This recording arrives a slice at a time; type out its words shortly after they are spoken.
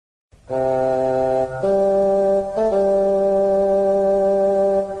Two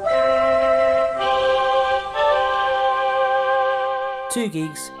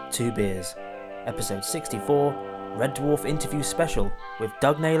Geeks, Two Beers, Episode 64, Red Dwarf Interview Special with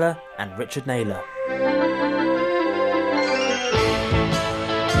Doug Naylor and Richard Naylor.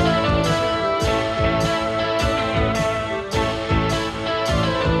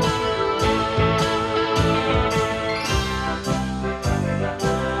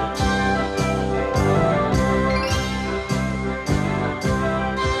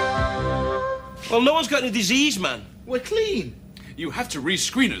 Well, no one's got any disease, man. We're clean. You have to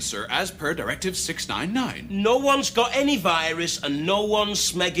rescreen us, sir, as per Directive 699. No one's got any virus and no one's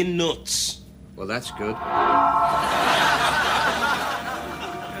smegging nuts. Well, that's good.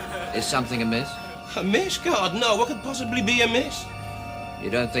 Is something amiss? Amiss? God, no. What could possibly be amiss? You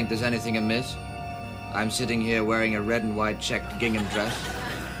don't think there's anything amiss? I'm sitting here wearing a red and white checked gingham dress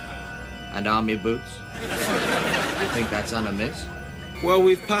and army boots. You think that's unamiss? Well,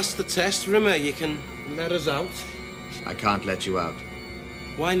 we've passed the test, Rimmer. You can let us out. I can't let you out.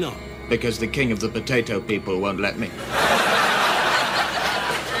 Why not? Because the king of the potato people won't let me.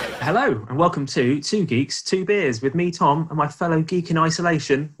 Hello, and welcome to Two Geeks, Two Beers with me, Tom, and my fellow geek in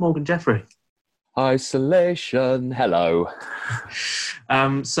isolation, Morgan Jeffrey. Isolation, hello.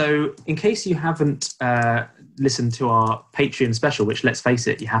 So, in case you haven't listened to our Patreon special, which, let's face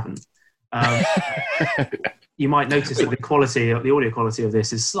it, you haven't, you might notice that the audio quality of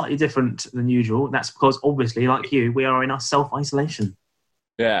this is slightly different than usual. That's because, obviously, like you, we are in our self-isolation.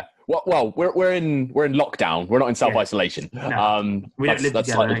 Yeah. Well, we're in lockdown. We're not in self-isolation. No, we don't live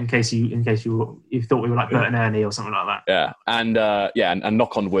together. Slightly... In case you thought we were like Bert and Ernie or something like that. Yeah, and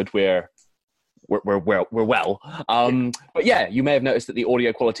knock on wood, we're well. But yeah, you may have noticed that the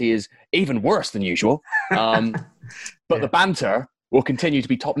audio quality is even worse than usual. But the banter will continue to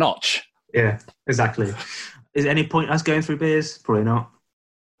be top notch. Yeah, exactly. Is there any point us going through beers? Probably not.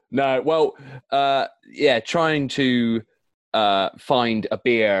 No. Well, trying to find a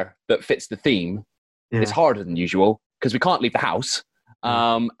beer that fits the theme is harder than usual because we can't leave the house,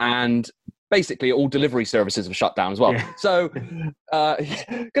 and basically all delivery services have shut down as well. Yeah. So,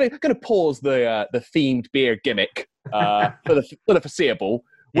 gonna pause the themed beer gimmick for the foreseeable,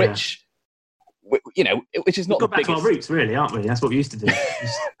 which is not We've got the back biggest. to our roots, really, aren't we? That's what we used to do.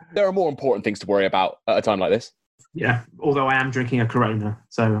 There are more important things to worry about at a time like this. Yeah, although I am drinking a Corona,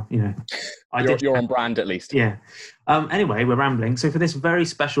 so, You're on brand at least. Yeah. Anyway, we're rambling. So for this very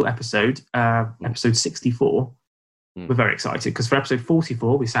special episode, episode 64, we're very excited because for episode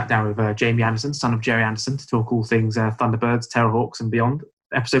 44, we sat down with Jamie Anderson, son of Jerry Anderson, to talk all things Thunderbirds, Terrorhawks and beyond.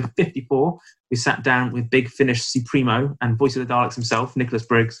 Episode 54, we sat down with Big Finish Supremo and Voice of the Daleks himself, Nicholas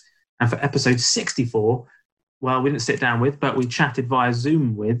Briggs. And for episode 64, well, we didn't sit down with, but we chatted via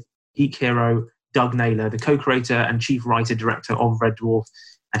Zoom with geek hero Doug Naylor, the co-creator and chief writer-director of Red Dwarf,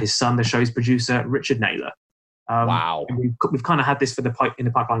 and his son, the show's producer, Richard Naylor. Wow. And we've kind of had this in the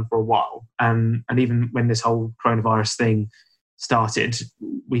pipeline for a while. And even when this whole coronavirus thing started,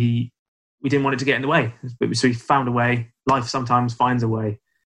 we didn't want it to get in the way. So we found a way. Life sometimes finds a way.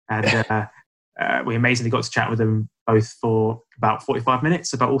 And we amazingly got to chat with them both for about 45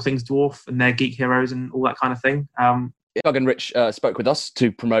 minutes about all things Dwarf and their geek heroes and all that kind of thing. Doug and Rich spoke with us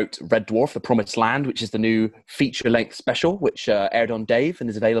to promote Red Dwarf, The Promised Land, which is the new feature-length special, which aired on Dave and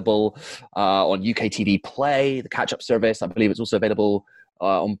is available on UK TV Play, the catch-up service. I believe it's also available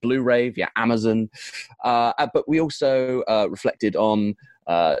on Blu-ray via Amazon. But we also reflected on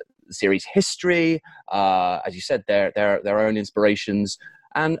the series history, as you said, their own inspirations,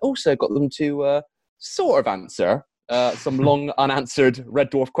 and also got them to sort of answer some long unanswered Red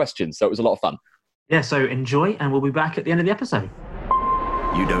Dwarf questions. So it was a lot of fun. Yeah, so enjoy, and we'll be back at the end of the episode.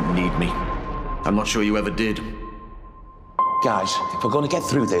 You don't need me. I'm not sure you ever did. Guys, if we're going to get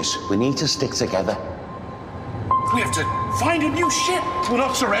through this, we need to stick together. We have to find a new ship. We're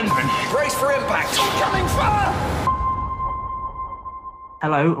not surrendering. Brace for impact. Coming fire!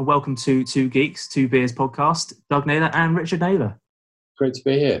 Hello, and welcome to Two Geeks, Two Beers podcast. Doug Naylor and Richard Naylor. Great to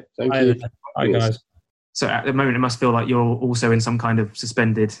be here. Thank you. Hi, guys. So at the moment, it must feel like you're also in some kind of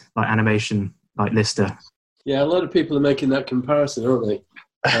suspended animation Lister. Yeah, a lot of people are making that comparison, aren't they?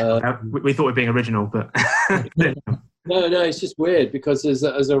 We thought we were being original, but no, it's just weird because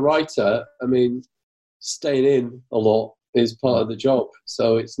as a writer, I mean, staying in a lot is part of the job,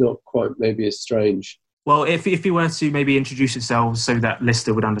 so it's not quite maybe as strange. Well, if you were to maybe introduce yourselves so that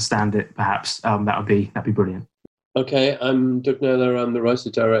Lister would understand it, perhaps that'd be brilliant. Okay, I'm Doug Naylor. I'm the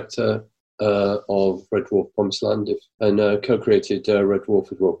writer-director of Red Dwarf Promised Land and co-created Red Dwarf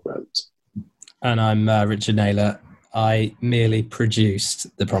with Rob Grant. And I'm Richard Naylor. I merely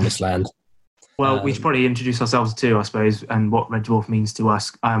produced The Promised Land. Well, we should probably introduce ourselves too, I suppose, and what Red Dwarf means to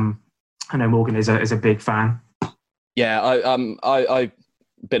us. I know Morgan is a big fan. Yeah, I've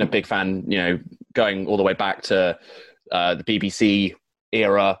been a big fan, you know, going all the way back to the BBC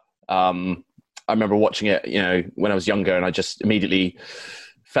era. I remember watching it, you know, when I was younger, and I just immediately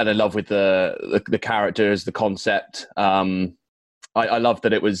fell in love with the characters, the concept. I loved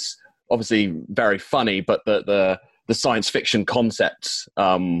that it was obviously very funny, but the science fiction concepts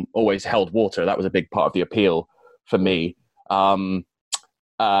always held water. That was a big part of the appeal for me. So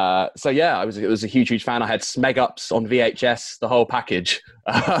yeah, it was a huge fan. I had Smeg Ups on VHS, the whole package.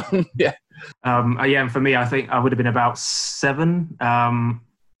 Yeah. And for me, I think I would have been about 7.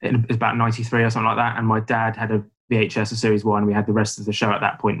 It was about 93 or something like that. And my dad had a VHS of Series 1. We had the rest of the show at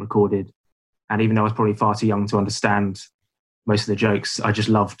that point recorded. And even though I was probably far too young to understand most of the jokes, I just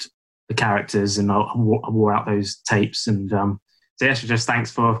loved the characters, and I wore out those tapes. And so yes, just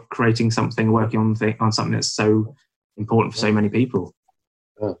thanks for creating something, working on something that's so important for so many people.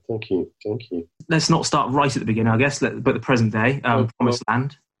 Oh, thank you. Let's not start right at the beginning, I guess, but the present day, Promised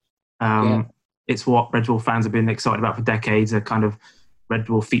Land. It's what Red Dwarf fans have been excited about for decades, a kind of Red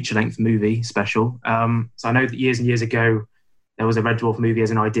Dwarf feature-length movie special. So I know that years and years ago, there was a Red Dwarf movie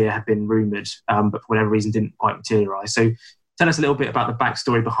as an idea had been rumoured, but for whatever reason didn't quite materialise. So tell us a little bit about the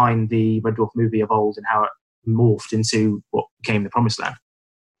backstory behind the Red Dwarf movie of old and how it morphed into what became The Promised Land.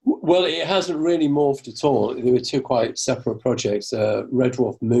 Well, it hasn't really morphed at all. There were 2 quite separate projects. Red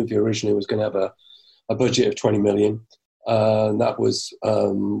Dwarf movie originally was going to have a budget of 20 million. And that was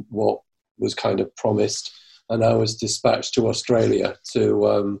what was kind of promised. And I was dispatched to Australia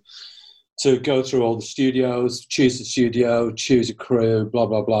to go through all the studios, choose a studio, choose a crew, blah,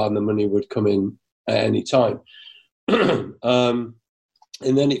 blah, blah, and the money would come in at any time. And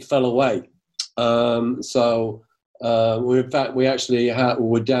then it fell away. We actually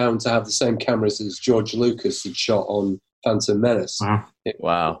were down to have the same cameras as George Lucas had shot on Phantom Menace.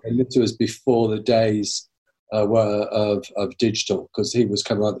 Wow. And this was before the days of digital, because he was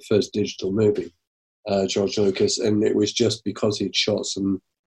kind of like the first digital movie. George Lucas, and it was just because he'd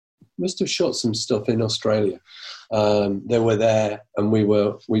must have shot some stuff in Australia. They were there, and we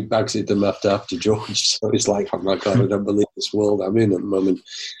bagsed them after George. So it's like, oh my God, I don't believe this world I'm in at the moment.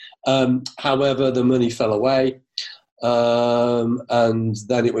 However, the money fell away, and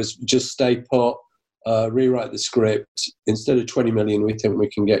then it was just stay put, rewrite the script. Instead of 20 million, we think we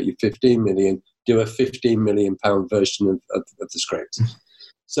can get you 15 million. Do a 15 million pound version of the script.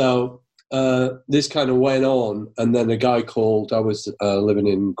 So this kind of went on, and then a guy called, I was living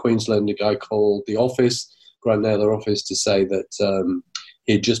in Queensland, a guy called the office, Grant Naylor office, to say that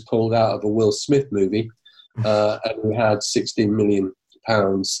he'd just pulled out of a Will Smith movie, and we had 16 million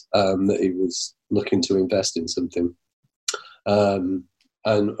pounds that he was looking to invest in something.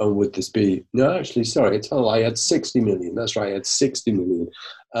 And would this be, no, actually, sorry, it's all, I had 60 million. That's right, I had 60 million.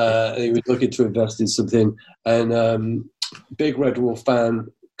 He was looking to invest in something, and big Red Dwarf fan,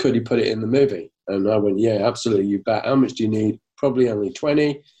 could he put it in the movie? And I went, yeah, absolutely, you bet. How much do you need? Probably only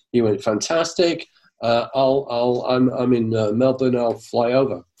 20. He went, fantastic. I'm in Melbourne. I'll fly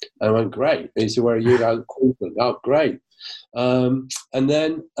over. And I went, great. And he said, where are you? I'm Queensland. Oh, great. And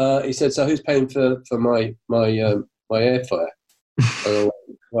then he said, so who's paying for my airfare?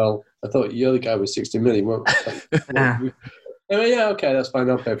 Well, I thought you're the guy with 60 million. I went, yeah, okay, that's fine.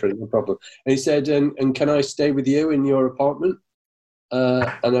 I'll pay for it. No problem. And he said, and can I stay with you in your apartment?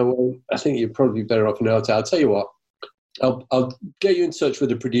 And I went, I think you're probably better off in a hotel. I'll tell you what, I'll get you in touch with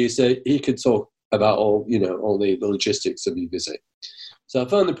the producer. He could talk about all the logistics of your visit. So I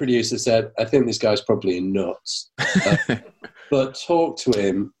phoned the producer, said, I think this guy's probably nuts, but talk to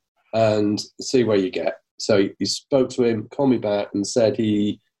him and see where you get. So he spoke to him, called me back, and said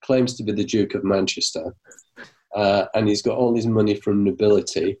he claims to be the Duke of Manchester, and he's got all his money from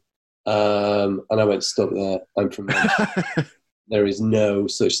nobility. And I went, stop there, I'm from Manchester. There is no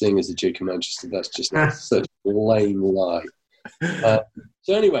such thing as the Duke of Manchester. That's just such a lame lie.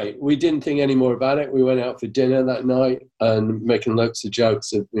 So anyway, we didn't think any more about it. We went out for dinner that night and making loads of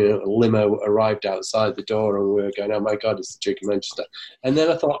jokes. Of, a limo arrived outside the door, and we were going, oh my God, it's the Duke of Manchester. And then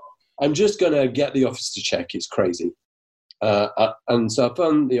I thought, I'm just going to get the office to check. It's crazy. And so I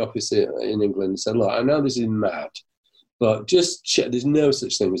phoned the office in England and said, look, I know this is mad, but just check. There's no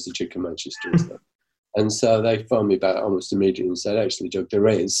such thing as the Duke of Manchester, is there? And so they phoned me back almost immediately and said, actually, Doug, there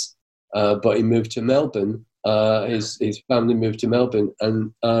is. But he moved to Melbourne. His family moved to Melbourne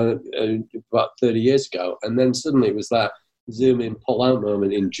and about 30 years ago. And then suddenly it was that zoom in, pull out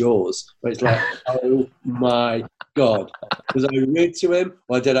moment in Jaws, where it's like, oh my God. Was I rude to him?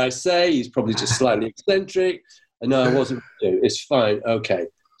 What did I say? He's probably just slightly eccentric. And no, I wasn't. It's fine. Okay.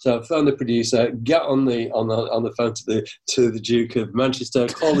 So I phoned the producer, get on the phone to the Duke of Manchester,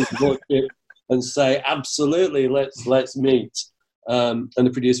 call his lordship, and say, absolutely, let's meet. And the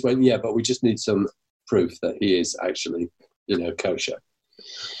producer went, yeah, but we just need some proof that he is actually, kosher.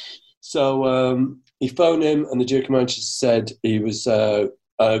 So he phoned him, and the Duke of Manchester said he was a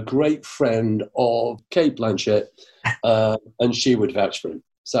great friend of Cate Blanchett, and she would vouch for him.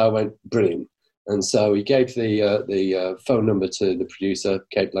 So I went, brilliant. And so he gave the phone number to the producer,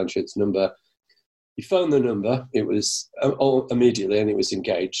 Cate Blanchett's number. He phoned the number. It was immediately, and it was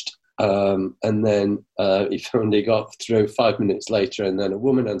engaged. And then he got through 5 minutes later, and then a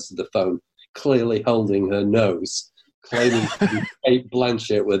woman answered the phone, clearly holding her nose, claiming to be Cate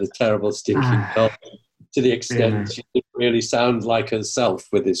Blanchett with a terrible stinking cold, to the extent she didn't really sound like herself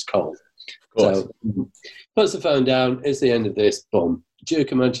with this cold. So puts the phone down. It's the end of this. Boom.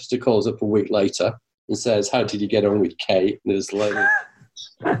 Duke of Manchester calls up a week later and says, how did you get on with Kate? And there's like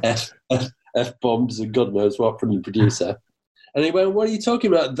F-bombs and God knows what from the producer. And he went, what are you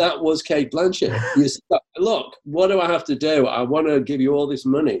talking about? That was Cate Blanchett. You said, look, what do I have to do? I want to give you all this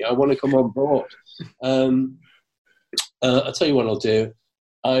money. I want to come on board. I'll tell you what I'll do.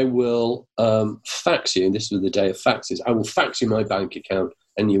 I will fax you, and this was the day of faxes, I will fax you my bank account,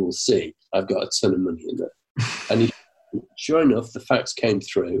 and you will see I've got a ton of money in there. And sure enough, the fax came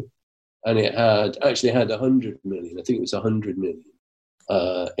through, and it had 100 million. I think it was 100 million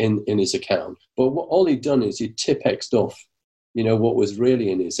in his account. But all he'd done is he Tipp-X'd off, what was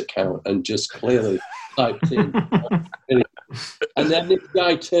really in his account, and just clearly typed in. And then this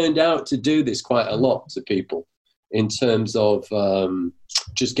guy turned out to do this quite a lot to people in terms of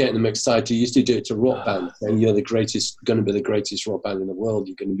just getting them excited. He used to do it to rock bands, saying, you're the greatest, going to be the greatest rock band in the world.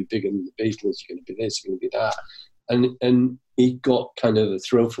 You're going to be bigger than the Beatles. You're going to be this. You're going to be that. And he got kind of a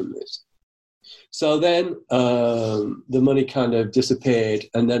thrill from this. So then the money kind of disappeared,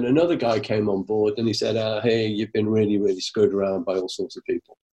 and then another guy came on board, and he said, hey, you've been really, really screwed around by all sorts of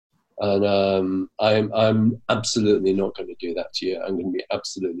people. And I'm absolutely not going to do that to you. I'm going to be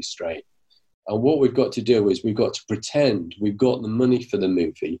absolutely straight. And what we've got to do is we've got to pretend we've got the money for the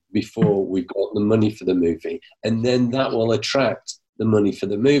movie before we've got the money for the movie. And then that will attract the money for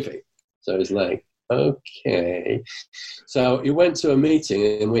the movie. So it's like, okay. So he went to a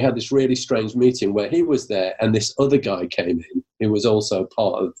meeting, and we had this really strange meeting where he was there and this other guy came in who was also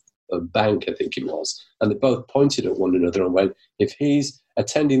part of a bank, I think it was. And they both pointed at one another and went, if he's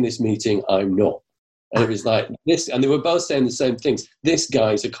attending this meeting, I'm not. And it was like this, and they were both saying the same things. This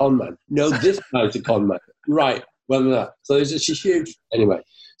guy's a con man. No, this guy's a con man. Right. Well, that. So there's just a huge. Anyway,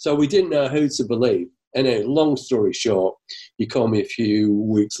 so we didn't know who to believe. Anyway, long story short, he called me a few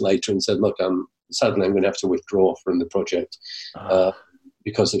weeks later and said, "Look, sadly I'm going to have to withdraw from the project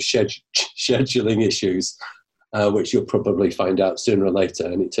because of scheduling issues, which you'll probably find out sooner or later."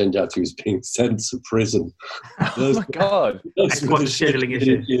 And it turned out he was being sent to prison. Oh my God! That's quite a scheduling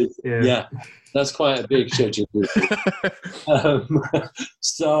issue. Yeah. That's quite a big schedule.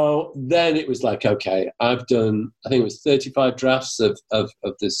 So then it was like, okay, I've done, I think it was 35 drafts of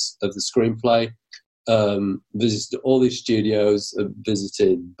the screenplay. Visited all these studios,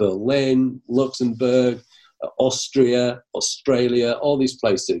 visited Berlin, Luxembourg, Austria, Australia, all these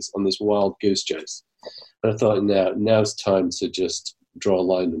places on this wild goose chase. And I thought, now's time to just draw a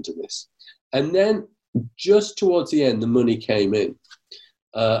line under this. And then just towards the end, the money came in.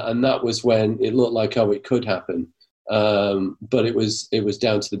 And that was when it looked like, it could happen. But it was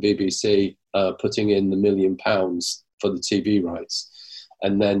down to the BBC putting in the £1 million for the TV rights.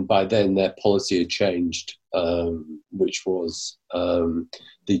 And then by then their policy had changed, which was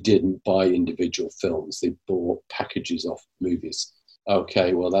they didn't buy individual films. They bought packages off movies.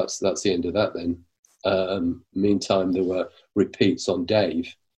 Okay, well, that's the end of that then. Meantime, there were repeats on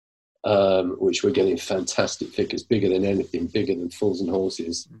Dave, which were getting fantastic figures, bigger than anything, bigger than Fools and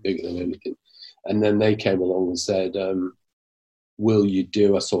Horses, bigger than anything. And then they came along and said, will you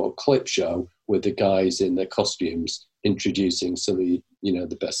do a sort of clip show with the guys in their costumes introducing some of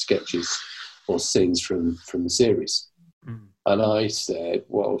the best sketches or scenes from the series? And I said,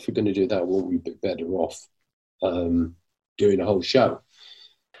 well, if we're going to do that, won't we be better off doing a whole show?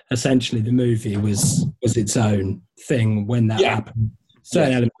 Essentially, the movie was its own thing when that happened.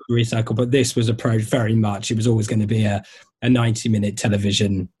 Certain elements were recycled, but this was approached very much. It was always going to be a 90-minute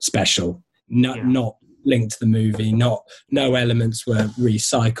television special, not linked to the movie. No elements were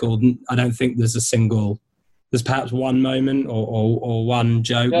recycled. I don't think there's perhaps one moment or one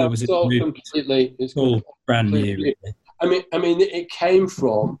joke that was in the movie. It's all brand new. Really. I mean, it came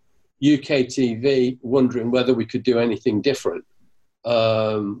from UK TV wondering whether we could do anything different.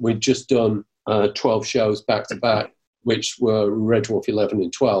 We'd just done 12 shows back to back, which were Red Dwarf 11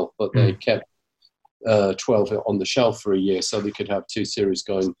 and 12, but they kept 12 on the shelf for a year so they could have 2 series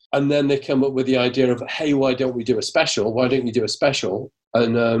going. And then they come up with the idea of, hey, why don't we do a special? Why don't you do a special?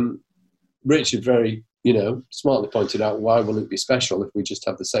 And Richard very, smartly pointed out, why will it be special if we just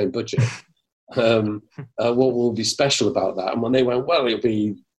have the same budget? What will be special about that? And when they went, well, it'll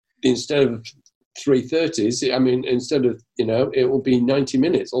be, instead of 3:30s, I mean, instead of, it will be 90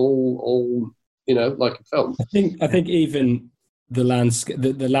 minutes, all like a film. I think even the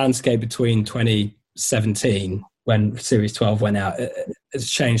landscape between 2017, when Series 12 went out, it's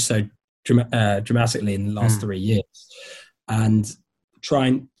changed so dramatically in the last 3 years. And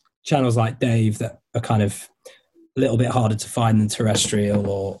trying channels like Dave that are kind of a little bit harder to find than terrestrial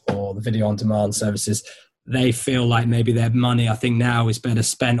or the video on demand services, they feel like maybe their money, I think now, is better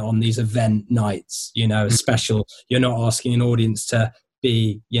spent on these event nights, a special. You're not asking an audience to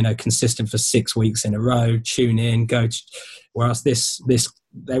be, consistent for 6 weeks in a row, tune in, whereas this,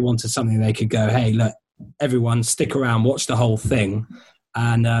 they wanted something they could go, hey, look, everyone stick around, watch the whole thing.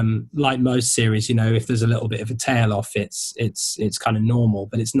 And like most series, if there's a little bit of a tail off, it's kind of normal,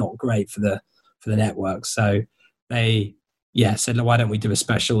 but it's not great for the network. So they said, why don't we do a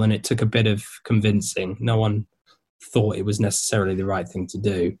special? And it took a bit of convincing. No one thought it was necessarily the right thing to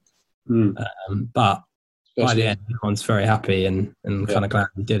do, but by the end, everyone's very happy and kind of glad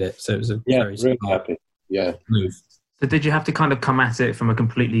we did it. So it was a very really happy move. So did you have to kind of come at it from a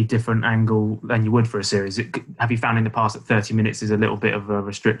completely different angle than you would for a series? Have you found in the past that 30 minutes is a little bit of a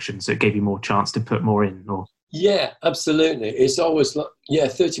restriction, so it gave you more chance to put more in? Or Yeah, absolutely. It's always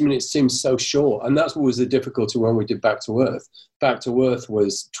 30 minutes seems so short. And that was the difficulty when we did Back to Earth. Back to Earth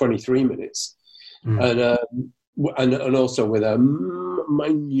was 23 minutes. And also with a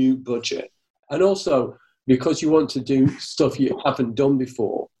minute budget. And also because you want to do stuff you haven't done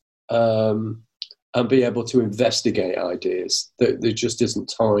before, and be able to investigate ideas. There just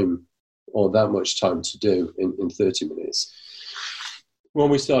isn't time or that much time to do in 30 minutes. When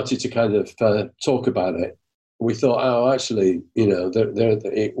we started to kind of talk about it, we thought, actually,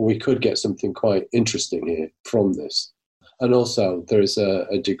 we could get something quite interesting here from this. And also there is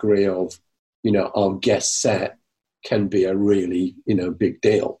a degree of, our guest set can be a really, big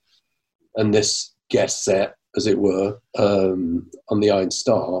deal. And this guest set, as it were, on the Iron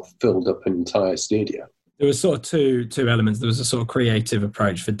Star, filled up an entire studio. There was sort of two elements. There was a sort of creative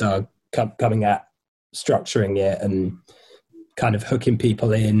approach for Doug coming at structuring it and kind of hooking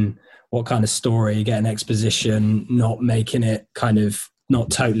people in, what kind of story, getting exposition, not making it kind of, not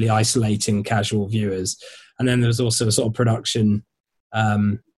totally isolating casual viewers. And then there was also a sort of production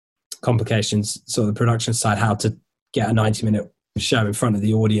complications, sort of the production side, how to get a 90-minute show in front of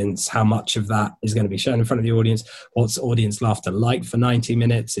the audience, how much of that is going to be shown in front of the audience, what's audience laughter like for 90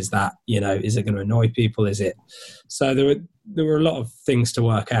 minutes, is that, is it going to annoy people, is it? So there were a lot of things to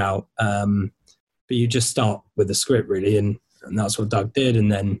work out, but you just start with the script really, and that's what Doug did,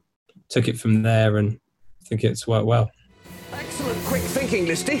 and then took it from there, and I think it's worked well. Excellent quick thinking,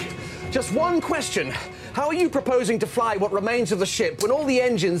 Listy. Just one question. How are you proposing to fly what remains of the ship when all the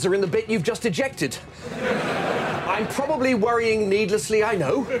engines are in the bit you've just ejected? I'm probably worrying needlessly, I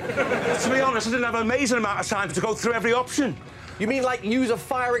know. To be honest, I didn't have an amazing amount of time to go through every option. You mean like use a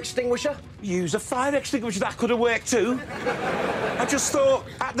fire extinguisher? Use a fire extinguisher, that could have worked too. I just thought,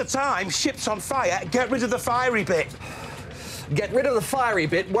 at the time, ship's on fire, get rid of the fiery bit. Get rid of the fiery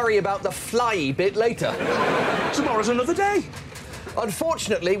bit, worry about the flyy bit later. Tomorrow's another day.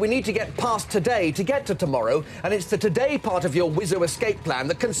 Unfortunately, we need to get past today to get to tomorrow, and it's the today part of your Wizzo escape plan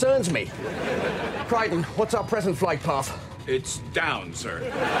that concerns me. Crichton, what's our present flight path? It's down, sir.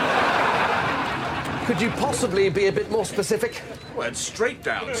 Could you possibly be a bit more specific? Well, it's straight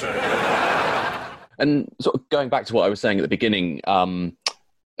down, sir. And sort of going back to what I was saying at the beginning,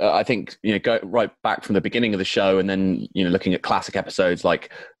 I think, go right back from the beginning of the show and then, looking at classic episodes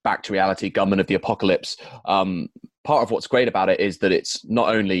like Back to Reality, Gunman of the Apocalypse, part of what's great about it is that it's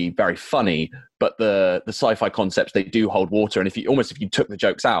not only very funny, but the sci-fi concepts, they do hold water. And if you took the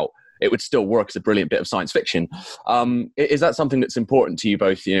jokes out, it would still work as a brilliant bit of science fiction. Is that something that's important to you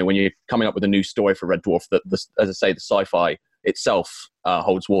both, when you're coming up with a new story for Red Dwarf, that, as I say, the sci-fi itself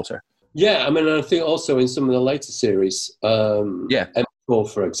holds water? Yeah, I mean, I think also in some of the later series, M4,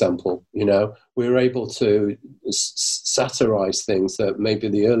 for example, we were able to satirize things that maybe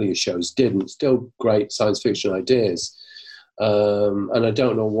the earlier shows didn't. Still great science fiction ideas. And I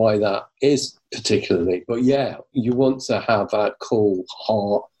don't know why that is particularly, but yeah, you want to have that cool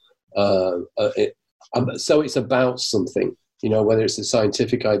heart. So it's about something, whether it's a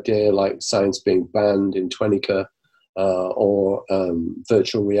scientific idea like science being banned in Twenica, or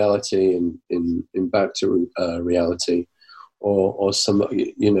virtual reality in back to reality, or some of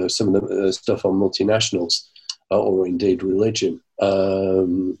the stuff on multinationals, or indeed religion. We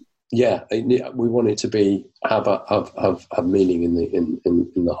want it to have meaning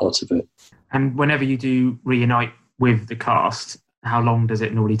in the heart of it. And whenever you do reunite with the cast, how long does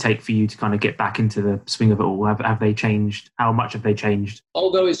it normally take for you to kind of get back into the swing of it all? Have they changed? How much have they changed?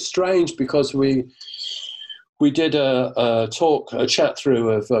 Although it's strange because we did a chat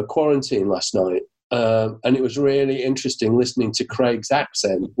through of Quarantine last night, and it was really interesting listening to Craig's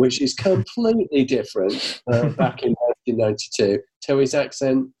accent, which is completely different back in 1992 to his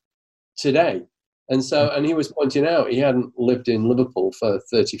accent today. And he was pointing out he hadn't lived in Liverpool for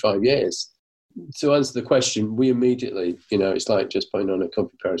 35 years. To answer the question, we immediately, it's like just putting on a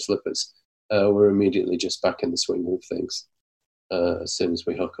comfy pair of slippers. We're immediately just back in the swing of things as soon as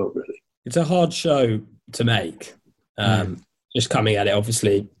we hook up, really. It's a hard show to make. Just coming at it,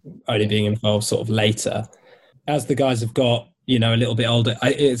 obviously, only being involved sort of later. As the guys have got, a little bit older,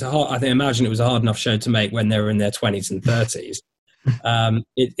 I imagine it was a hard enough show to make when they were in their 20s and 30s.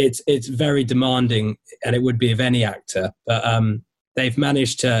 It's very demanding, and it would be of any actor, but they've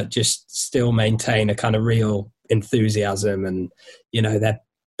managed to just still maintain a kind of real enthusiasm, and they're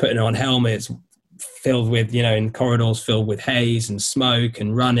putting on helmets filled with in corridors filled with haze and smoke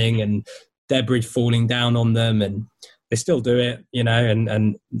and running and debris falling down on them, and they still do it,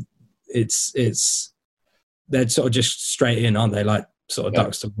 and it's they're sort of just straight in, aren't they, like sort of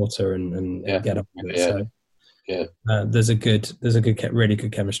ducks to water and get up with it. So there's a really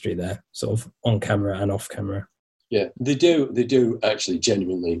good chemistry there, sort of on camera and off camera. Yeah, they do actually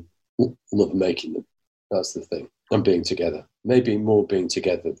genuinely love making them. That's the thing. And being together. Maybe more being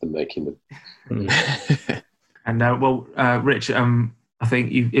together than making them. And Rich, I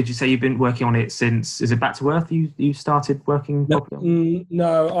think did you say you've been working on it since? Is it Back to Earth? You started working?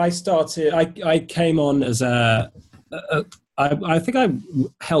 No, I started. I came on as I think I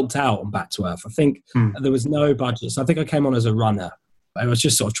helped out on Back to Earth. I think there was no budget, so I think I came on as a runner. I was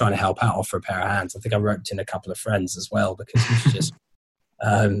just sort of trying to help out, offer a pair of hands. I think I roped in a couple of friends as well because it was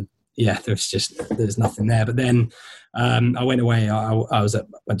just, there's nothing there. But then I went away. I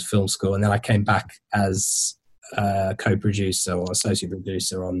went to film school, and then I came back as co-producer or associate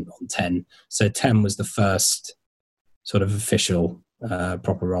producer on 10. So 10 was the first sort of official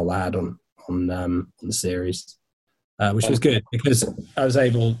proper role I had on the series, which was good because I was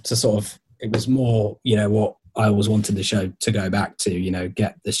able to sort of, it was more, what I always wanted the show to go back to,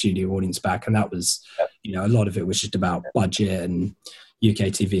 get the studio audience back. And that was, a lot of it was just about budget and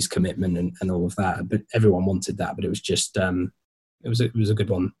UK TV's commitment and all of that. But everyone wanted that, but it was just, it was a good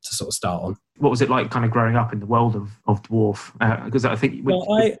one to sort of start on. What was it like kind of growing up in the world of Dwarf? Because I think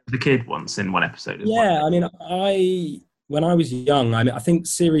with the kid once in one episode. Yeah, well. I mean, when I was young, I think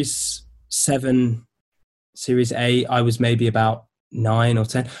series 7, series 8, I was maybe about 9 or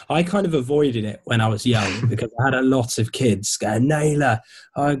 10. I kind of avoided it when I was young because I had a lot of kids going, Naylor,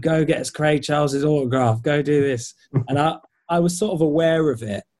 go get us Craig Charles's autograph, go do this. And I was sort of aware of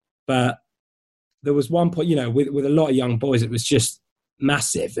it, but there was one point, with a lot of young boys, it was just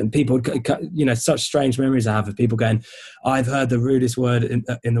massive. And people, such strange memories I have of people going, I've heard the rudest word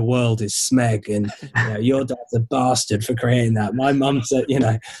in the world is smeg. And your dad's a bastard for creating that. My mum said,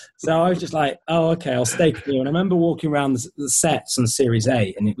 So I was just like, oh, okay, I'll stay clear. And I remember walking around the sets on Series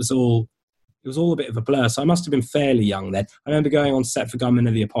 8 and it was all a bit of a blur. So I must have been fairly young then. I remember going on set for Gunmen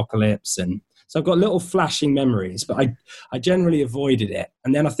of the Apocalypse. And so I've got little flashing memories, but I generally avoided it.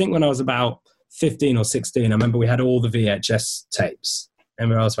 And then I think when I was about 15 or 16, I remember we had all the VHS tapes. I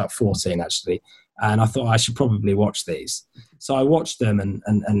remember I was about 14 actually, and I thought I should probably watch these. So I watched them and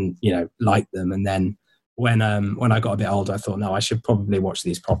liked them. And then when I got a bit older, I thought, no, I should probably watch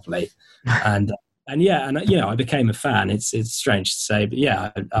these properly. I became a fan. It's strange to say, but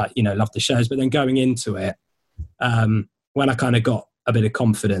yeah, I loved the shows. But then going into it, when I kind of got a bit of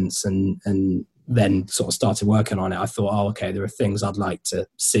confidence and then sort of started working on it, I thought, oh, okay, there are things I'd like to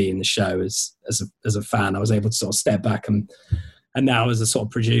see in the show as a fan. I was able to sort of step back and now as a sort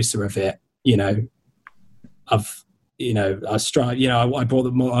of producer of it, I strive, I brought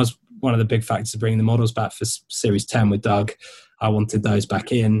I was one of the big factors of bringing the models back for series 10 with Doug. I wanted those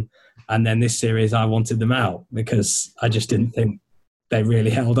back in. And then this series, I wanted them out because I just didn't think they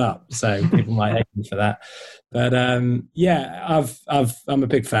really held up. So people might hate me for that. But I'm a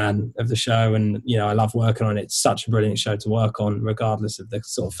big fan of the show and, I love working on it. It's such a brilliant show to work on, regardless of the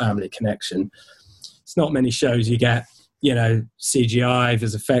sort of family connection. It's not many shows you get, CGI,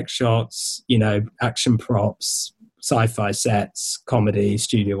 there's effect shots, action props, sci-fi sets, comedy,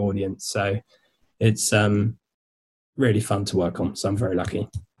 studio audience. So it's really fun to work on. So I'm very lucky.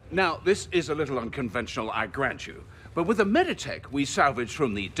 Now, this is a little unconventional, I grant you. But with the Meditech we salvaged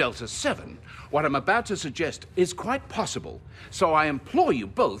from the Delta 7, what I'm about to suggest is quite possible. So I implore you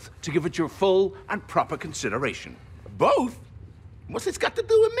both to give it your full and proper consideration. Both? What's this got to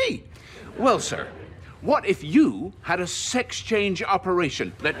do with me? Well, sir, what if you had a sex change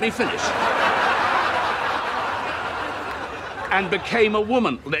operation? Let me finish. And became a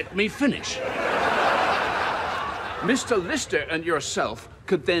woman. Let me finish. Mr. Lister and yourself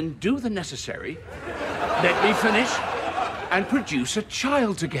could then do the necessary, let me finish, and produce a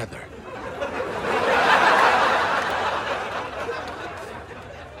child together.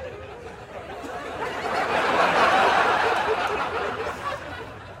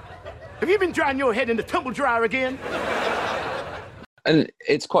 Have you been drying your head in the tumble dryer again? And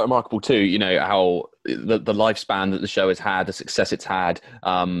it's quite remarkable too, you know, how the lifespan that the show has had, the success it's had,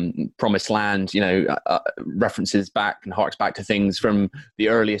 Promised Land, you know, references back and harks back to things from the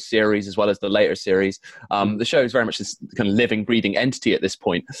earliest series as well as the later series. The show is very much this kind of living, breathing entity at this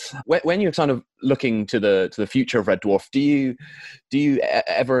point. When you're kind of looking to the future of Red Dwarf, do you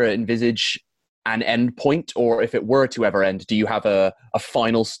ever envisage an end point, or if it were to ever end, do you have a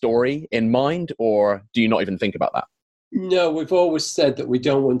final story in mind, or do you not even think about that? No, we've always said that we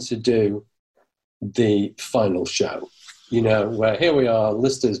don't want to do the final show. You know, where here we are,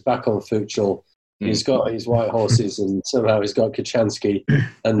 Lister's back on Fuchel, he's got his white horses and somehow he's got Kachansky,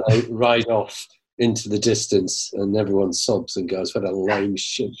 and they ride off into the distance and everyone sobs and goes, what a lame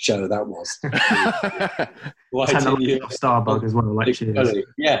shit show that was. Why didn't you? Starbug as well, like she is.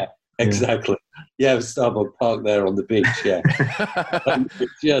 Yeah, exactly. Yeah, Starbug Park there on the beach, yeah.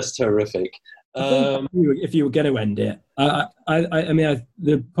 Just horrific. If you were going to end it, I mean,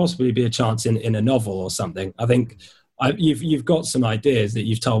 there'd possibly be a chance in a novel or something. I think you've got some ideas that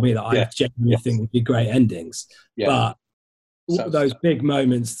you've told me that I genuinely think would be great endings. Yeah. But those big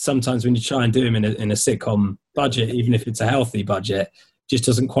moments, sometimes when you try and do them in a sitcom budget, even if it's a healthy budget, just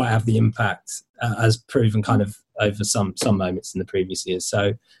doesn't quite have the impact as proven kind of over some moments in the previous years.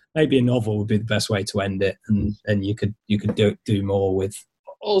 So maybe a novel would be the best way to end it, and you could do more with.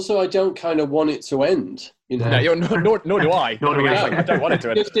 Also, I don't kind of want it to end, you know. No, nor do I. I don't want it to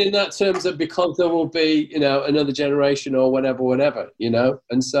end. Just in that terms that because there will be, you know, another generation or whatever, you know.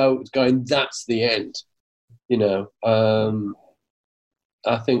 And so it's going, that's the end, you know.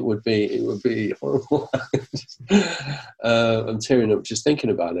 I think it would be horrible. I'm tearing up just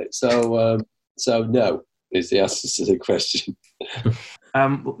thinking about it. So no is the answer to the question.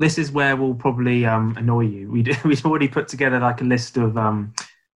 This is where we'll probably annoy you. We'd already put together like a list of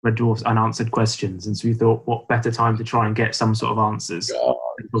Red Dwarf's unanswered questions, and so we thought, what better time to try and get some sort of answers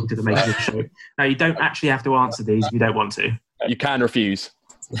than to the making of the show. Now, you don't actually have to answer these if you don't want to. You can refuse.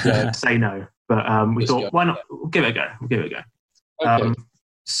 Say no. But we thought, why not? We'll give it a go. Okay.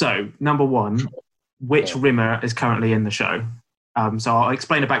 So, number one, which Rimmer is currently in the show? So I'll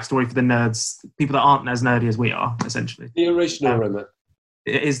explain a backstory for the nerds, people that aren't as nerdy as we are, essentially. The original Rimmer.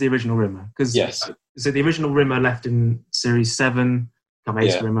 It is the original Rimmer. Yes. So the original Rimmer left in Series 7, become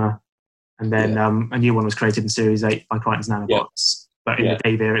Ace Rimmer, and then a new one was created in Series 8 by Crichton's Nanobots. But in the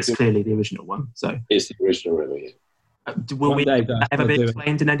Dave era, it's clearly the original one. So it's the original Rimmer, will we ever be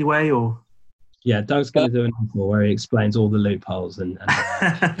explained in any way, or...? Yeah, Doug's going to do an novel where he explains all the loopholes and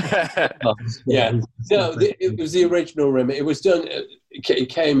No, it was the original Rimmer. It was done. It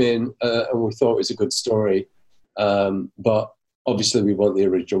came in, and we thought it was a good story, but obviously we want the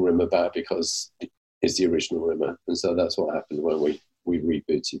original Rimmer back because it's the original Rimmer, and so that's what happened when we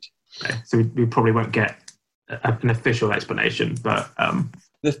rebooted. Okay. So we probably won't get an official explanation, but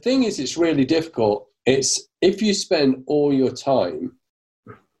the thing is, it's really difficult. It's if you spend all your time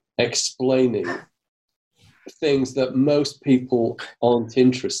explaining things that most people aren't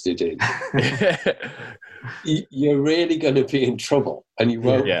interested in, you're really going to be in trouble, and you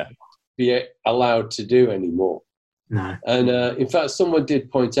won't be allowed to do anymore. No. And in fact, someone did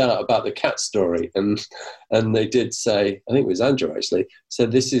point out about the cat story, and they did say, I think it was Andrew actually,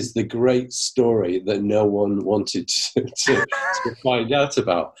 said this is the great story that no one wanted to find out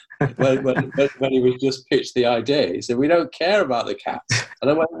about. When he was just pitched the idea, he said, we don't care about the cats. And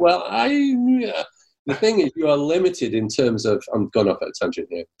I went, well, the thing is, you are limited in terms of, I'm gone off at a tangent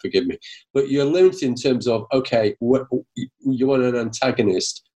here, forgive me, but you're limited in terms of, okay, you want an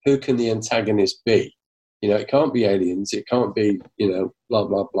antagonist, who can the antagonist be? You know, it can't be aliens, it can't be, you know, blah,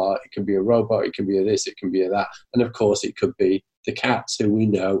 blah, blah. It can be a robot, it can be a this, it can be a that. And of course, it could be the cats who we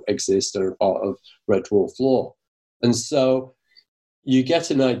know exist and are part of Red Dwarf lore. And so you get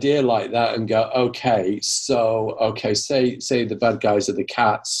an idea like that and go, okay, say the bad guys are the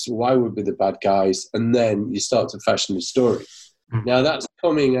cats. Why would be the bad guys? And then you start to fashion a story. Now that's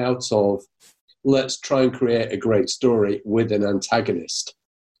coming out of, let's try and create a great story with an antagonist,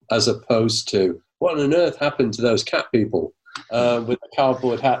 as opposed to what on earth happened to those cat people with the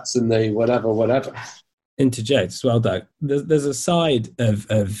cardboard hats and the whatever. Interject as well, Doug. There's a side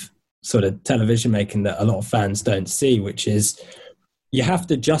of sort of television making that a lot of fans don't see, which is you have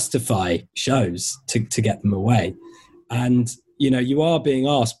to justify shows to get them away. And, you are being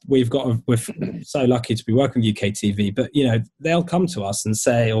asked, we're so lucky to be working with UK TV, but, they'll come to us and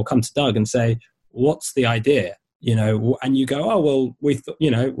say, or come to Doug and say, what's the idea? And you go, oh, well, we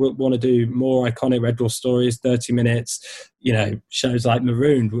want to do more iconic Red Dwarf stories, 30 minutes, shows like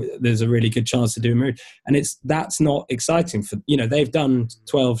Marooned, there's a really good chance to do Marooned. And that's not exciting for, they've done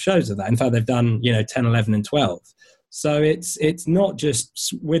 12 shows of that. In fact, they've done, 10, 11 and 12. So it's not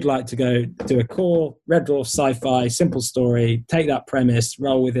just, we'd like to go do a core Red Dwarf sci-fi, simple story, take that premise,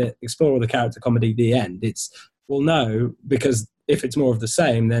 roll with it, explore all the character comedy, the end. It's, well, no, because if it's more of the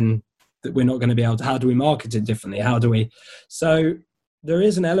same, then that we're not going to be able to, how do we market it differently? So there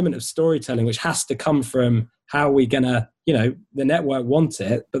is an element of storytelling which has to come from how we're going to, the network want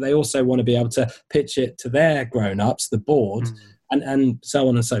it, but they also want to be able to pitch it to their grown-ups, the board, and so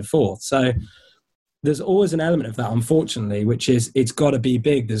on and so forth. So there's always an element of that, unfortunately, which is it's got to be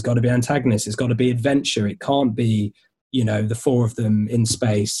big. There's got to be antagonists. It's got to be adventure. It can't be, the four of them in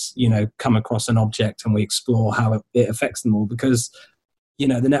space, come across an object and we explore how it affects them all, because, the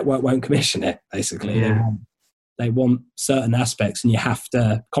network won't commission it, basically. Yeah. They want certain aspects and you have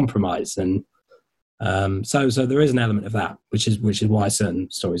to compromise. And so there is an element of that, which is why certain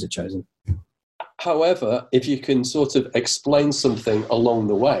stories are chosen. However, if you can sort of explain something along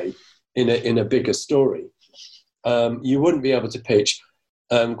the way in a bigger story, you wouldn't be able to pitch.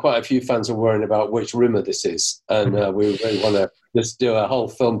 Quite a few fans are worrying about which Rimmer this is, and we really want to just do a whole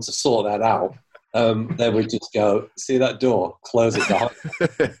film to sort that out. Then we just go, see that door, close it down.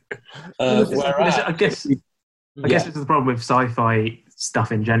 I guess this is the problem with sci-fi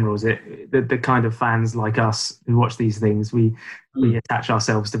stuff in general, is the kind of fans like us who watch these things, we attach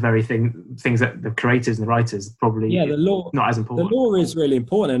ourselves to things that the creators and the writers probably the lore, not as important. The lore is really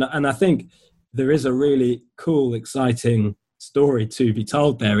important, and I think there is a really cool, exciting story to be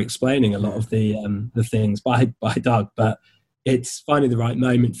told there, explaining a lot of the things by Doug, but it's finding the right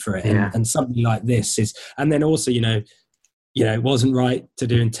moment for it, and something like this is, and then also it wasn't right to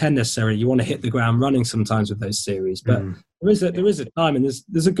do in 10 necessarily. You want to hit the ground running sometimes with those series, but there is a time, and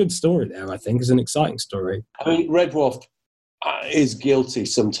there's a good story there. I think it's an exciting story. I mean, Red Dwarf is guilty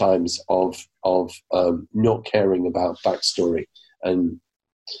sometimes of not caring about backstory, and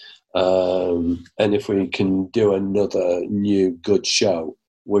if we can do another new good show,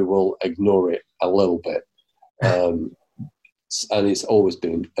 we will ignore it a little bit. And it's always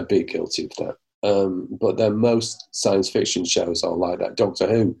been a bit guilty of that. But then most science fiction shows are like that. Doctor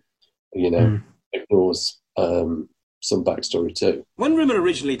Who, ignores some backstory too. When Rimmer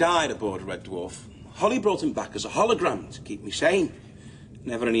originally died aboard Red Dwarf, Holly brought him back as a hologram to keep me sane.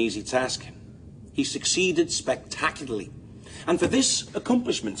 Never an easy task. He succeeded spectacularly. And for this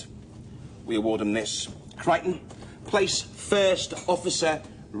accomplishment, we award him this. Crichton, place First Officer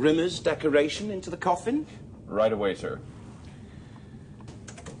Rimmer's decoration into the coffin. Right away, sir.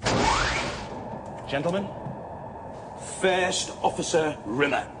 Gentlemen, First Officer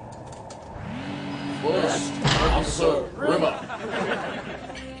Rimmer. First Officer Rimmer.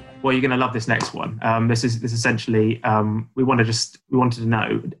 Well, you're going to love this next one. This essentially, we wanted to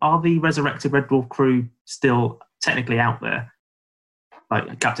know, are the resurrected Red Dwarf crew still technically out there?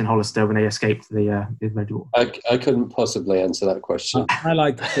 Like Captain Hollister when they escaped the Red Dwarf? I couldn't possibly answer that question. I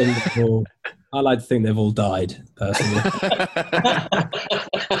like to think they've all died, personally.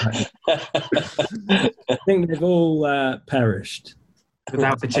 I think they've all perished.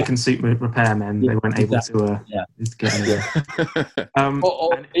 Without the chicken soup repairmen, they weren't able to get anywhere.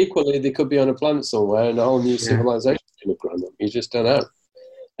 Or equally, they could be on a planet somewhere and a whole new civilization could have grown up. You just don't know.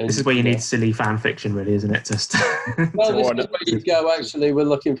 And this is where you need silly fan fiction, really, isn't it? Just well, this is where you go, actually, we're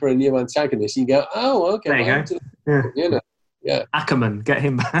looking for a new antagonist. You go, oh, okay. There you go. Ackerman, get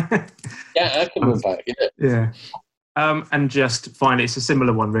him back. Ackerman back, Yeah. And just finally, it's a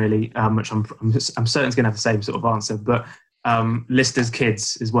similar one, really, which I'm certain is going to have the same sort of answer, but Lister's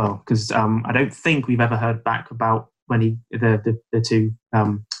kids as well, because I don't think we've ever heard back about when the two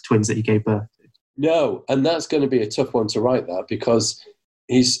twins that he gave birth to. No, and that's going to be a tough one to write, that, because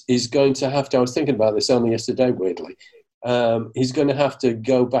he's going to have to, I was thinking about this only yesterday, weirdly, he's going to have to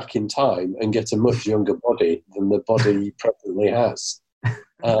go back in time and get a much younger body than the body he presently has.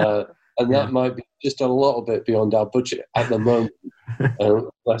 And that might be just a little bit beyond our budget at the moment.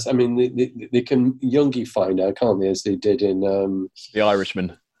 I mean, they can youngify now, can't they, as they did in The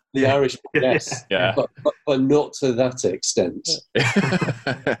Irishman. The Irishman, yes. Yeah. But not to that extent.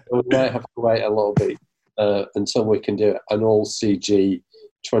 We might have to wait a little bit until we can do an all CG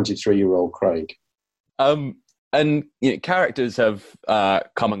 23-year-old Craig. And characters have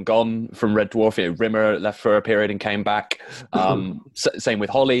come and gone from Red Dwarf. Rimmer left for a period and came back. Same with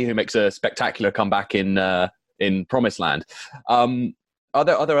Holly, who makes a spectacular comeback in Promised Land. Are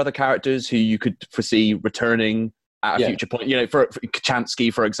there other characters who you could foresee returning at a future point? For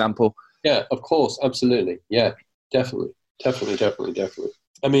Kachansky, for example. Yeah, of course, absolutely. Yeah, definitely.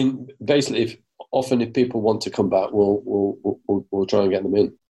 I mean, basically, if people want to come back, we'll try and get them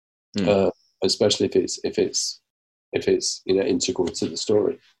in. Especially if it's integral to the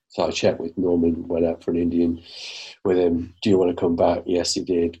story. So I checked with Norman, went out for an Indian with him. Do you want to come back? Yes, he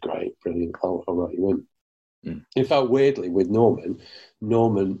did. Great, brilliant. I'll write you in. In fact, weirdly, with Norman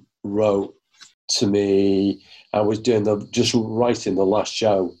wrote to me. I was just writing the last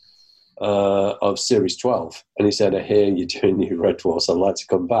show of Series 12, and he said, "I hear you're doing New Red Dwarfs. I'd like to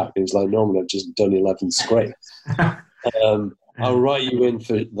come back." And he's like, "Norman, I've just done 11 scripts. I'll write you in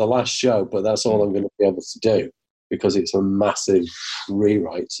for the last show, but that's all I'm going to be able to do because it's a massive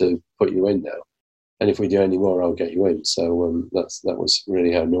rewrite to put you in now. And if we do any more, I'll get you in." So that was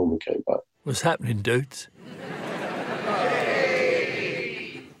really how Norman came back. What's happening, dudes?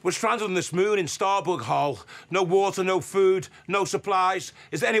 We're stranded on this moon in Starbug Hall. No water, no food, no supplies.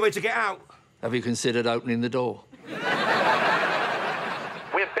 Is there any way to get out? Have you considered opening the door? We're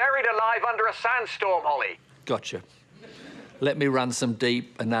buried alive under a sandstorm, Holly. Gotcha. Let me run some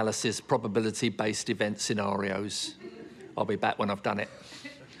deep analysis, probability-based event scenarios. I'll be back when I've done it.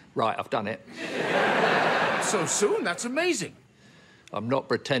 Right, I've done it. So soon? That's amazing. I'm not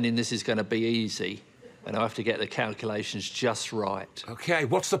pretending this is going to be easy, and I have to get the calculations just right. OK,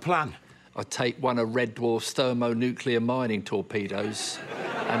 what's the plan? I take one of Red Dwarf's thermonuclear mining torpedoes,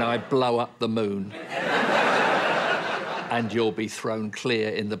 and I blow up the moon. And you'll be thrown clear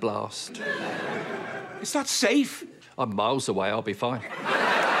in the blast. Is that safe? I'm miles away, I'll be fine.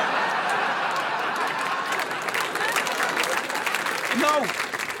 No.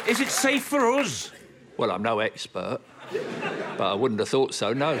 Is it safe for us? Well, I'm no expert, but I wouldn't have thought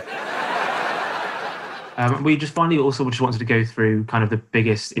so, no. We just finally also just wanted to go through kind of the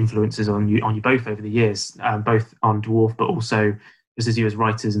biggest influences on you both over the years, both on Dwarf, but also just as you as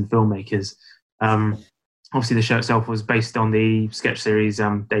writers and filmmakers. Obviously, the show itself was based on the sketch series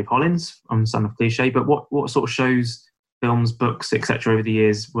Dave Hollins on Son of Cliche, but what sort of shows, films, books, etc. over the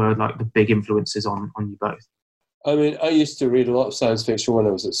years were like the big influences on you both? I mean, I used to read a lot of science fiction when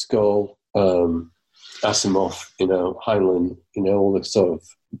I was at school. Asimov, Heinlein, all the sort of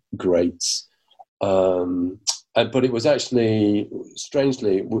greats. But it was actually,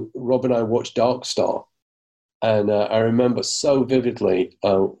 strangely, Rob and I watched Dark Star. And I remember so vividly,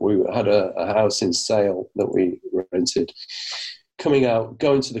 we had a house in Sale that we rented, coming out,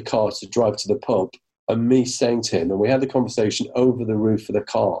 going to the car to drive to the pub, and me saying to him, and we had the conversation over the roof of the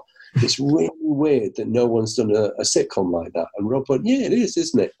car, it's really weird that no one's done a sitcom like that. And Rob went, yeah, it is,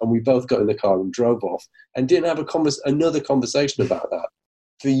 isn't it? And we both got in the car and drove off and didn't have another conversation about that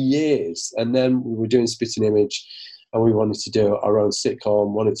for years. And then we were doing Spitting Image, and we wanted to do our own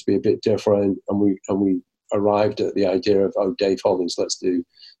sitcom, wanted to be a bit different, and we arrived at the idea of, Dave Hollins, let's do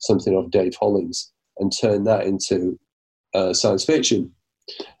something of Dave Hollins, and turn that into science fiction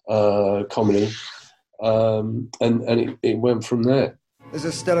comedy, and it went from there. This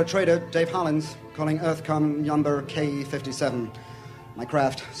is Stellar Trader, Dave Hollins, calling Earthcom number K57. My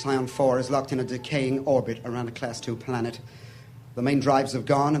craft, Scion 4, is locked in a decaying orbit around a Class 2 planet. The main drives have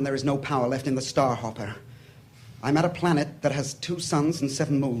gone, and there is no power left in the Star Hopper. I'm at a planet that has 2 suns and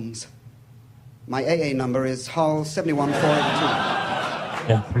 7 moons. My AA number is Hull 71482.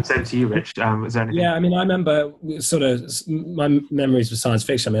 Yeah, and same to you, Rich. Was there anything? Yeah, I mean, I remember sort of my memories of science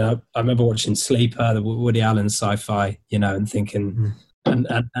fiction. I mean, I remember watching Sleeper, the Woody Allen sci-fi, and thinking and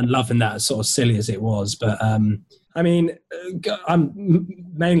loving that, sort of silly as it was. But I mean, I'm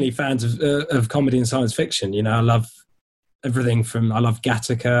mainly fans of comedy and science fiction. I love everything from, I love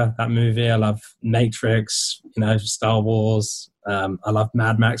Gattaca, that movie. I love Matrix, Star Wars. I love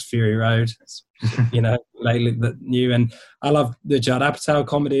Mad Max Fury Road. Lately the new, and I love the Judd Apatow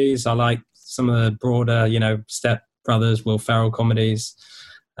comedies. I like some of the broader, Step Brothers, Will Ferrell comedies.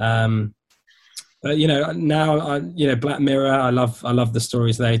 But now Black Mirror. I love the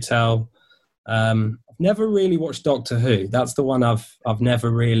stories they tell. I've never really watched Doctor Who. That's the one I've never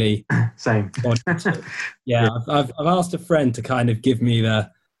really same. Yeah, I've asked a friend to kind of give me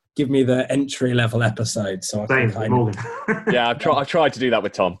the entry level episode, so I can kind of. Yeah, I've tried to do that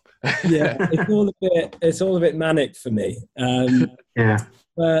with Tom. Yeah, it's all a bit manic for me. Yeah,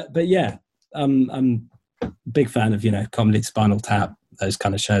 but yeah, I'm a big fan of Comedy, Spinal Tap, those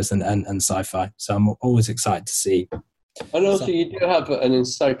kind of shows, and sci-fi. So I'm always excited to see. And also, you do have an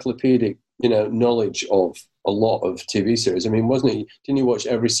encyclopedic, knowledge of a lot of TV series. I mean, didn't you watch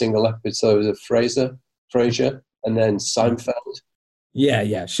every single episode of Frasier, and then Seinfeld?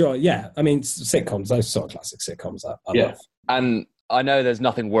 Yeah, sure. Yeah, I mean, sitcoms, those sort of classic sitcoms, I love. And I know there's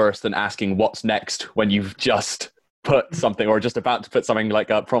nothing worse than asking what's next when you've just put something or just about to put something like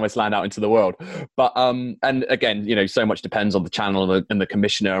a Promised Land out into the world. But and again, so much depends on the channel and the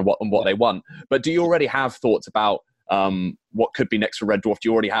commissioner and what they want. But do you already have thoughts about what could be next for Red Dwarf? Do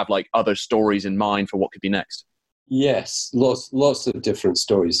you already have like other stories in mind for what could be next? Yes, lots of different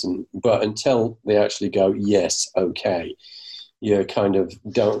stories, but until they actually go, yes, okay, you kind of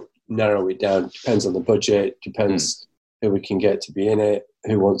don't narrow it down. Depends on the budget, depends who we can get to be in it,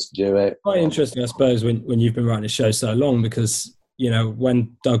 who wants to do it. Quite interesting, I suppose, when you've been writing a show so long, because,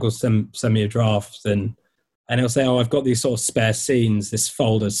 when Doug will send me a draft and he'll say, I've got these sort of spare scenes, this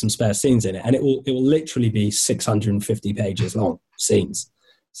folder, some spare scenes in it, and it will literally be 650 pages long, scenes.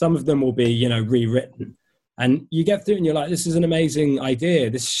 Some of them will be, rewritten. And you get through and you're like, this is an amazing idea.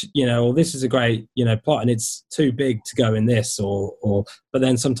 This, or this is a great, plot, and it's too big to go in this, but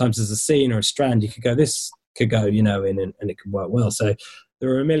then sometimes there's a scene or a strand you could go, this could go, in and it could work well. So there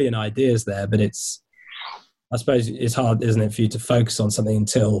are a million ideas there, but I suppose it's hard, isn't it, for you to focus on something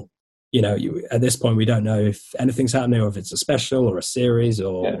until, at this point we don't know if anything's happening or if it's a special or a series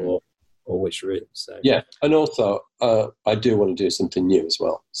or which route. So yeah, and also I do want to do something new as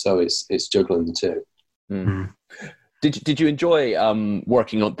well. So it's juggling the two. Mm-hmm. Did you enjoy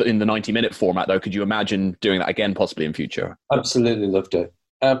working in the 90-minute format, though? Could you imagine doing that again, possibly in future? Absolutely loved it.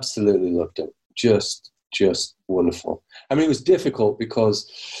 Just wonderful. I mean, it was difficult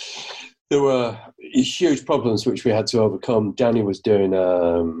because there were huge problems which we had to overcome. Danny was doing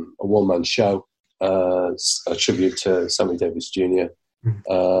a one-man show, a tribute to Sammy Davis Jr.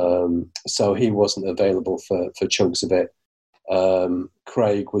 So he wasn't available for chunks of it.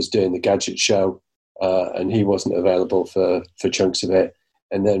 Craig was doing the Gadget show, and he wasn't available for chunks of it.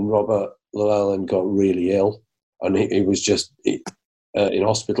 And then Robert Llewellyn got really ill, and he was just in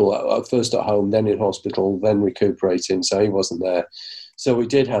hospital, first at home, then in hospital, then recuperating, so he wasn't there. So we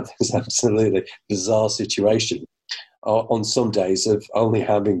did have this absolutely bizarre situation on some days of only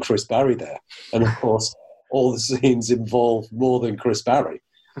having Chris Barry there. And of course, all the scenes involve more than Chris Barry.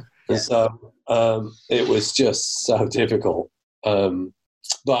 And so it was just so difficult.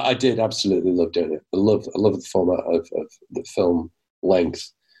 But I did absolutely love doing it. I love the format of the film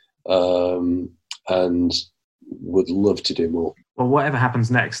length, and would love to do more. Well, whatever happens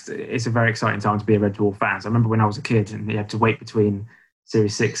next, it's a very exciting time to be a Red Dwarf fan. So I remember when I was a kid and you had to wait between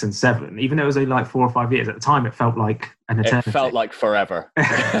Series 6 and 7, even though it was only like 4 or 5 years. At the time, it felt like an eternity. It felt like forever.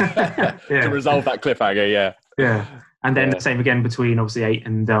 To resolve that cliffhanger, yeah. And then the same again between obviously 8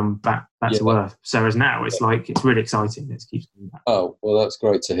 and back to Earth. So as now, it's like it's really exciting. It keeps coming back. Oh, well, that's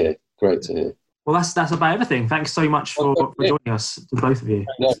great to hear. Great to hear. Well, that's about everything. Thanks so much for joining us, to both of you.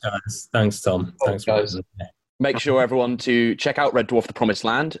 Thanks, Tom. Thanks, guys. Make sure everyone to check out Red Dwarf: The Promised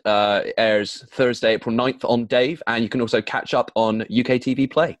Land. It airs Thursday, April 9th on Dave, and you can also catch up on UK TV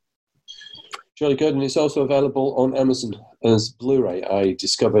Play. Jolly good, and it's also available on Amazon as Blu-ray. I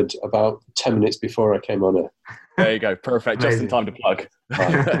discovered about 10 minutes before I came on it. There you go, perfect. Just in time to plug.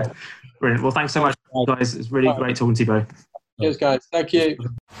 Brilliant. Well, thanks so much, guys. It's really great talking to you both. Cheers, guys. Thank you.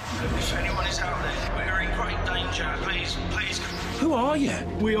 If anyone is out there, we're in great danger. Please. Who are you?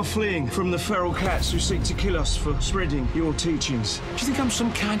 We are fleeing from the feral cats who seek to kill us for spreading your teachings. Do you think I'm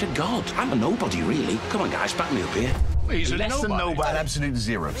some kind of god? I'm a nobody, really. Come on, guys, back me up here. He's less than nobody. Absolute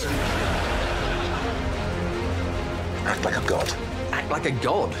zeros. Act like a god. Act like a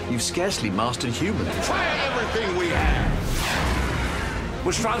god? You've scarcely mastered human. Fire everything we have.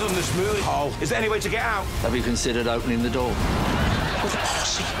 We're stranded in this movie hole. Is there any way to get out? Have you considered opening the door? With a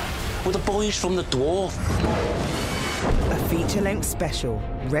posse. With the boys from the Dwarf. A feature-length special,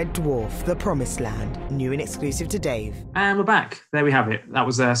 Red Dwarf: The Promised Land, new and exclusive to Dave. And we're back. There we have it. That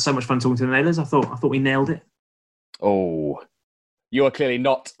was so much fun talking to the Nailers. I thought we nailed it. Oh, you are clearly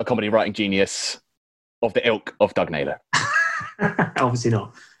not a comedy writing genius of the ilk of Doug Naylor. Obviously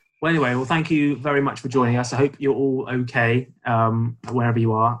not. Well, anyway, thank you very much for joining us. I hope you're all okay wherever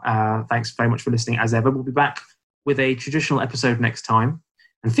you are. Thanks very much for listening as ever. We'll be back with a traditional episode next time.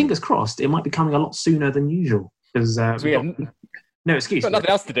 And fingers crossed, it might be coming a lot sooner than usual because we have no excuse. Got nothing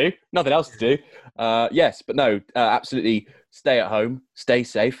else to do. Nothing else to do. Yes, but no, absolutely stay at home, stay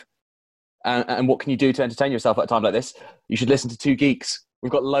safe. And what can you do to entertain yourself at a time like this? You should listen to Two Geeks.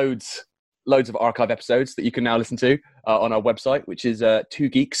 We've got loads of archive episodes that you can now listen to on our website, which is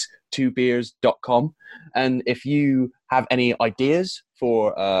 2geeks2beers.com. And if you have any ideas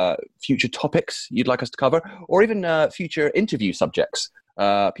for future topics you'd like us to cover, or even future interview subjects,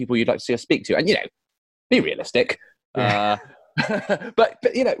 people you'd like to see us speak to, and, be realistic. Yeah. But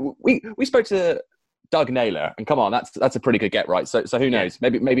we spoke to Doug Naylor, and come on, that's a pretty good get, right? So who knows?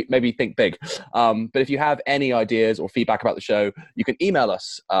 Maybe think big. But if you have any ideas or feedback about the show, you can email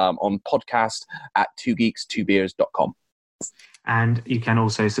us on podcast@2geeks2beers.com. And you can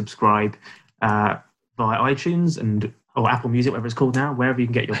also subscribe via iTunes or Apple Music, whatever it's called now, wherever you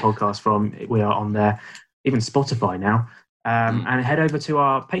can get your podcast from. We are on there, even Spotify now. And head over to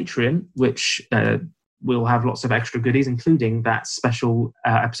our Patreon, which we'll have lots of extra goodies, including that special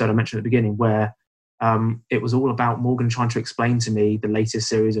episode I mentioned at the beginning, where it was all about Morgan trying to explain to me the latest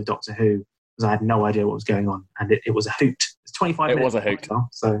series of Doctor Who, because I had no idea what was going on, and it was a hoot. It's 25 minutes. It was a hoot.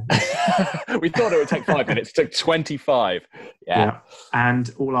 So we thought it would take 5 minutes. It took 25. Yeah.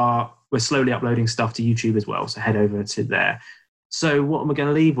 And we're slowly uploading stuff to YouTube as well, so head over to there. So what am I going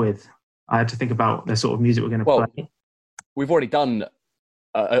to leave with? I had to think about the sort of music we're going to play. We've already done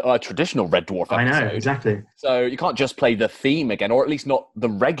a traditional Red Dwarf episode. I know, exactly. So you can't just play the theme again, or at least not the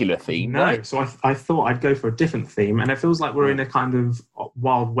regular theme. No, right? So I thought I'd go for a different theme, and it feels like we're in a kind of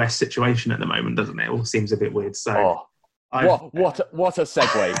Wild West situation at the moment, doesn't it? It all seems a bit weird. So what a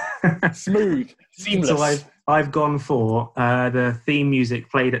segue. Smooth, seamless. So I've gone for the theme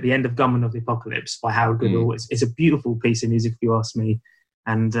music played at the end of Gunman of the Apocalypse by Howard Goodall. It's a beautiful piece of music, if you ask me,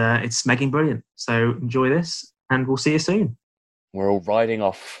 and it's smeging brilliant. So enjoy this, and we'll see you soon. We're all riding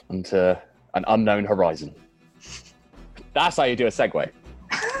off into an unknown horizon. That's how you do a segue.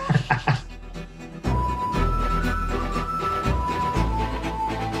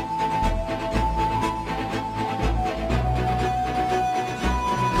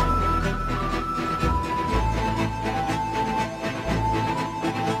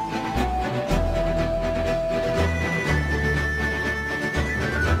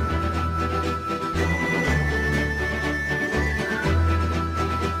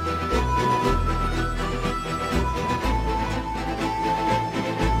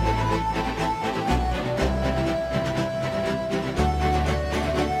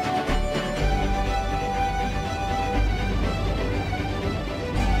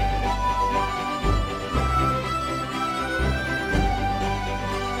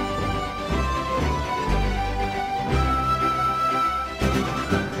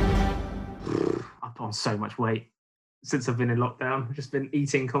 So much weight since I've been in lockdown. I've just been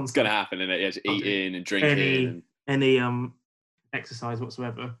eating constantly. It's gonna happen, isn't it? Yeah, just eating and drinking. Any exercise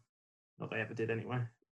whatsoever. Not that I ever did anyway.